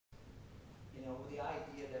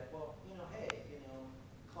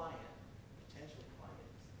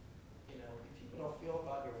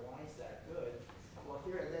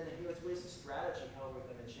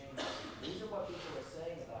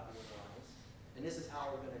And this is how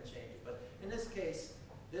we're going to change it. But in this case,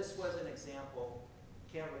 this was an example.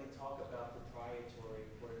 Can't really talk about proprietary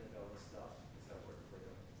Portanova stuff because I work for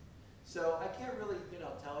them. So I can't really,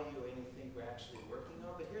 tell you anything we're actually working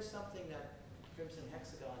on. But here's something that Crimson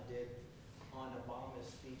Hexagon did on Obama's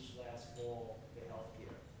speech last fall for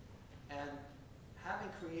healthcare. And having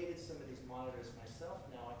created some of these monitors myself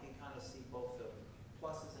now, I can kind of see both the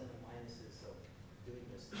pluses and the minuses of doing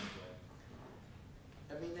this way.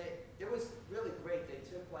 I mean, it was really great. They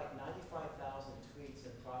took like 95,000 tweets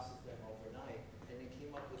and processed them overnight, and they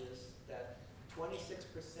came up with this, that 26%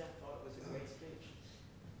 thought it was a great speech.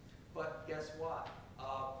 But guess what?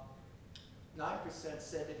 9%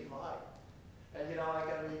 said that he lied. And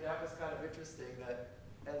that was kind of interesting.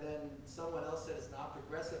 And then someone else said it's not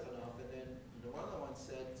progressive enough, and then one other one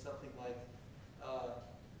said something like,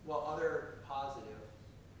 well, other positive.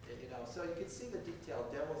 So you can see the detail,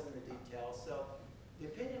 devil's in the detail. So the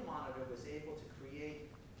Opinion Monitor was able to create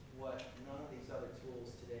what none of these other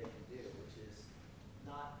tools today can do, which is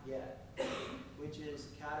not yet, which is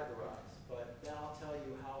categorize. But then I'll tell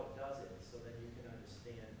you how it does it so that you can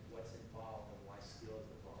understand what's involved and why skill is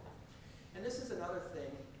involved. And this is another thing.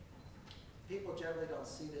 People generally don't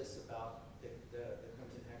see this about the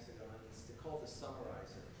Crimson Hexagon. It's called the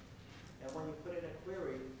summarizer. And when you put in a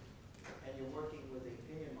query and you're working with the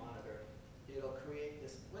Opinion Monitor, it'll create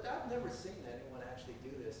this. But I've never seen anyone actually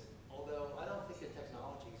do this, although I don't think the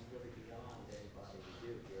technology is really beyond anybody to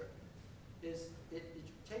do here. It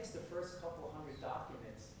takes the first couple hundred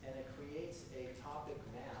documents and it creates a topic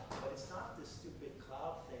map, but it's not this stupid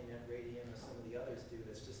cloud thing that Radian or some of the others do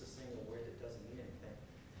that's just a single word that doesn't mean anything.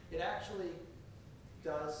 It actually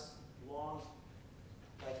does long,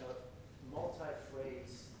 like a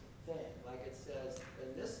multi-phrase thing. Like it says,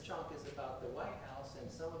 and this chunk is about the White House,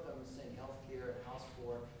 and some of them sing healthcare and House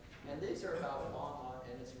 4, and these are about Obama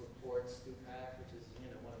and his reports, Stupak, which is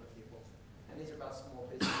one of the people, and these are about small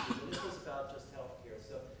businesses, and this is about just healthcare.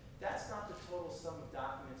 So that's not the total sum of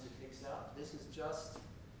documents it takes out. This is just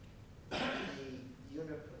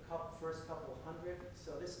the first couple hundred.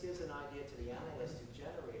 So this gives an idea to the analyst who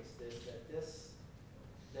generates this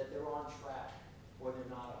that they're on track or they're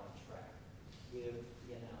not on track with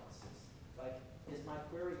the analysis. Like, is my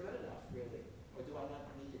query good enough, really? Or do I not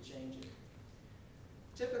need to change it?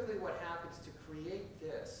 Typically what happens to create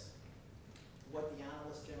this, what the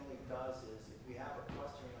analyst generally does is, if we have a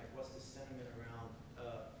question like, what's the sentiment around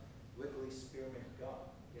Wrigley Spearmint gum?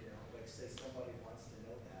 Like say somebody wants to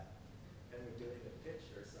know that, and we're doing a pitch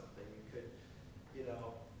or something, you could,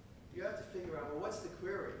 you have to figure out, well, what's the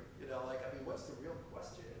query? What's the real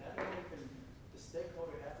question? And I don't even, the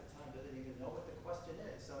stakeholder half the time doesn't even know what the question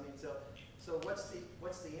is. So what's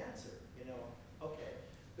the answer? Okay.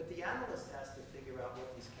 But the analyst has to figure out what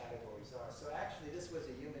these categories are. So actually, this was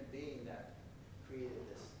a human being that created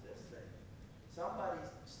this thing. Somebody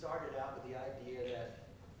started out with the idea that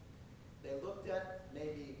they looked at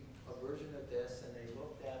maybe a version of this, and they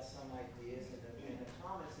looked at some ideas in the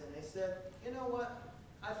comments, and they said, you know what?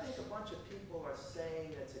 I think a bunch of people are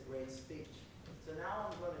saying it's a great speech. So now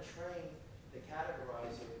I'm going to train the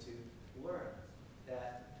categorizer to learn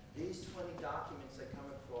that these 20 documents that come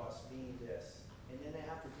across mean this. And then they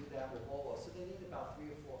have to do that with all those. So they need about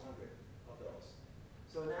 300 or 400 of those.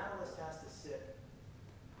 So an analyst has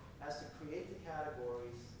to create the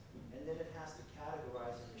categories, and then it has to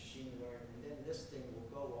categorize and machine learn, and then this thing will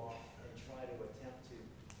go off and try to attempt to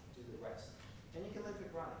do the rest. And you can leave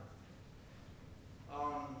it running.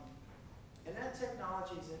 And that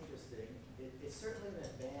technology is interesting. It's certainly an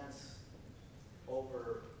advance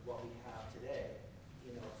over what we have today,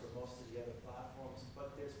 for most of the other platforms,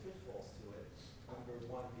 but there's pitfalls to it. Number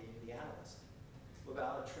one being the analyst.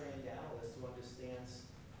 Without a trained analyst who understands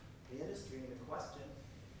the industry and the question,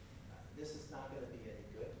 this is not going to be any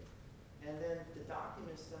good. And then the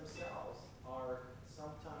documents themselves are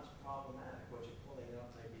sometimes problematic. What you're pulling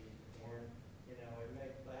up may be foreign.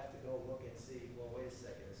 I have to go look and see, well, wait a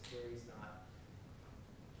second, this query's not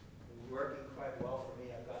working quite well for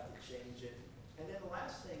me. I've got to change it. And then the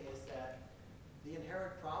last thing is that the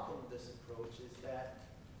inherent problem of this approach is that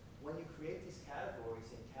when you create these categories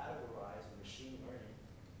and categorize in machine learning,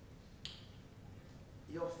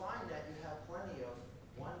 you'll find that you have plenty of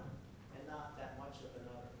one and not that much of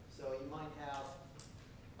another. So you might have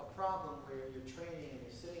a problem where you're training and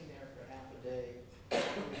you're sitting there for half a day, and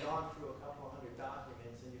you've gone through a couple hundred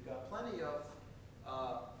documents, and you've got plenty of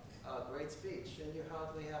great speech, and you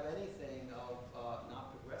hardly have anything of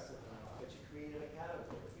not progressive enough, but you created a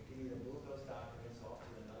category. You can either move those documents off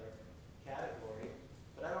to another category,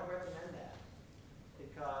 but I don't recommend that,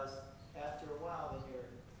 because after a while, then you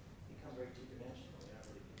become very two-dimensional. You're not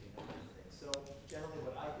really picking up anything. So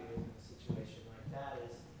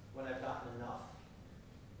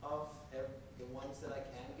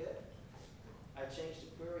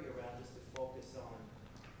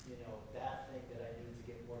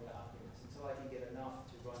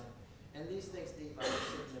And these things need like a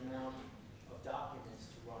certain amount of documents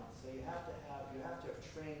to run. So you have to have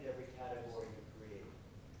trained every category you create.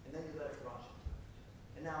 And then you let it run.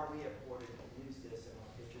 And now we have ported and used this in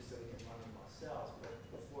our pictures so we can run them ourselves, but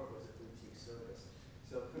before it was a boutique service.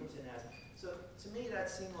 So Crimson has, so to me that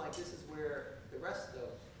seemed like this is where the rest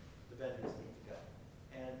of the vendors need to go.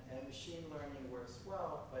 And machine learning works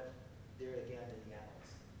well, but there again in the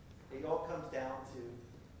analyst. It all comes down to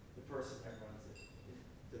the person that runs it.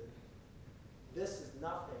 This is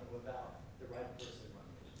nothing without the right person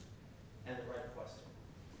running it and the right question.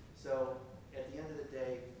 So at the end of the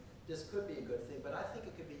day, this could be a good thing, but I think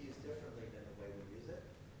it could be used differently than the way we use it.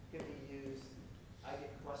 It could be used, I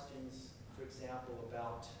get questions, for example,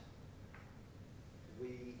 about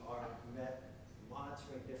we are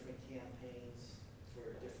monitoring different campaigns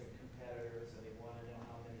for different competitors, and they want to know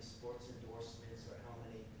how many sports endorsements or how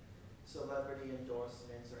many celebrity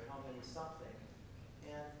endorsements or how many something.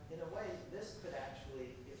 And in a way, this could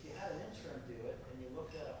actually, if you had an intern do it and you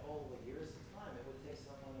looked at a whole year's time, it would take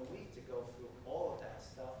someone a week to go through all of that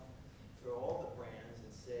stuff for all the brands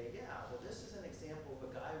and say, yeah, well, this is an example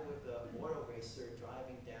of a guy with an auto racer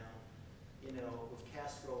driving down, you know, with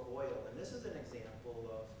Castrol oil. And this is an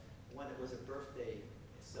example of when it was a birthday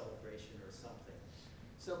celebration or something.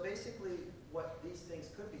 So basically, what these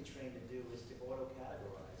things could be trained to do is to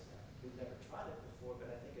auto-categorize that. We've never tried it before,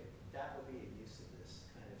 but I think that would be a use of this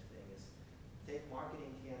kind of thing, is take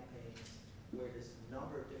marketing campaigns where there's a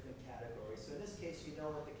number of different categories. So in this case, you know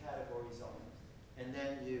what the categories are. And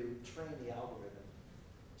then you train the algorithm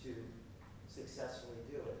to successfully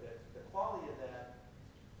do it. The quality of that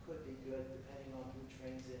could be good depending on who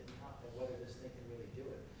trains it and whether this thing can really do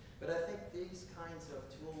it. But I think these kinds of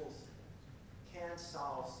tools can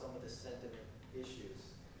solve some of the sentiment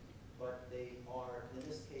issues. But they are, in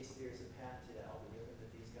this case, there's a patented algorithm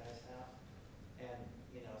that these guys have. And,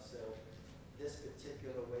 you know, so this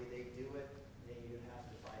particular way they do it, then you'd have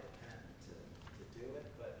to buy a patent to do it.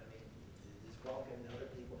 But, I mean, there's welcome to other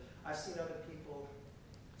people. I've seen other people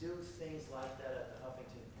do things like that at the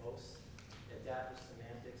Huffington Post. Adaptive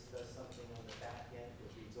Semantics does something on the back end that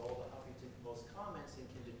reads all the Huffington Post comments and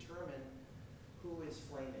can determine who is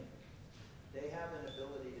flaming. They have an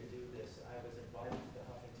ability to do this. I was invited to the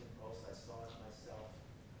Huffington Post. I saw it myself.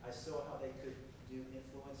 I saw how they could do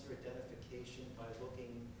influencer identification by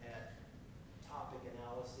looking at topic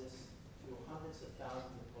analysis through hundreds of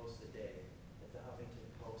thousands of posts a day at the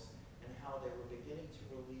Huffington Post, and how they were beginning to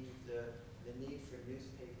relieve the need for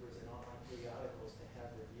newspapers and online periodicals to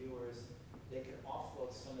have reviewers. They could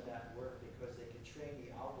offload some of that work because they could train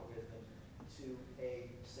the algorithm to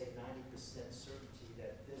a, say, 90% certainty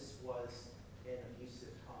that this was an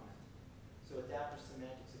abusive comment. So Adaptive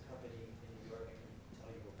Semantics, a company in New York, I can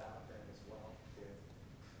tell you about them as well. Their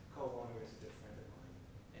co-owner is a good friend of mine.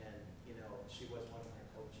 And, you know, she was one of my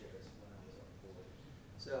co-chairs when I was on board.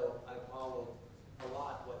 So I followed a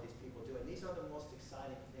lot what these people do. And these are the most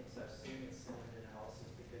exciting things I've seen in sentiment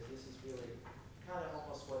analysis, because this is really kind of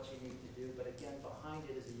almost what you need to do. But again, behind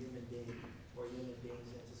it is a human being or human beings.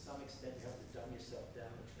 And to some extent, you have to dumb yourself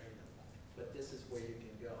down and train them. But this is where you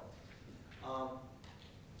can go.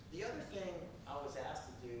 The other thing I was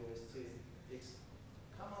asked to do is to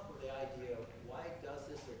come up with the idea of why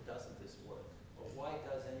does this or doesn't this work, or why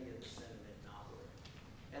does any of the sentiment not work.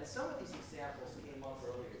 And some of these examples came up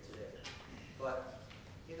earlier today. But,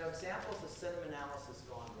 you know, examples of sentiment analysis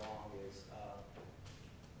gone wrong is,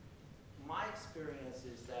 my experience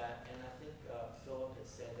is that, and I think Philip had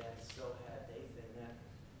said that, and so had Nathan,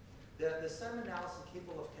 that the sentiment analysis is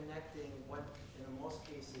capable of connecting what, in most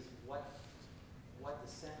cases, what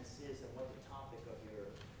the sentence is and what the topic of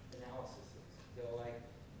your analysis is. So, like,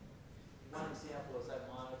 one example is I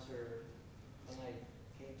monitor, when I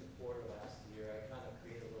came to Porter last year, I kind of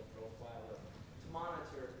created a little profile to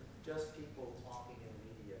monitor just people talking in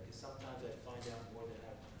media, because sometimes I find out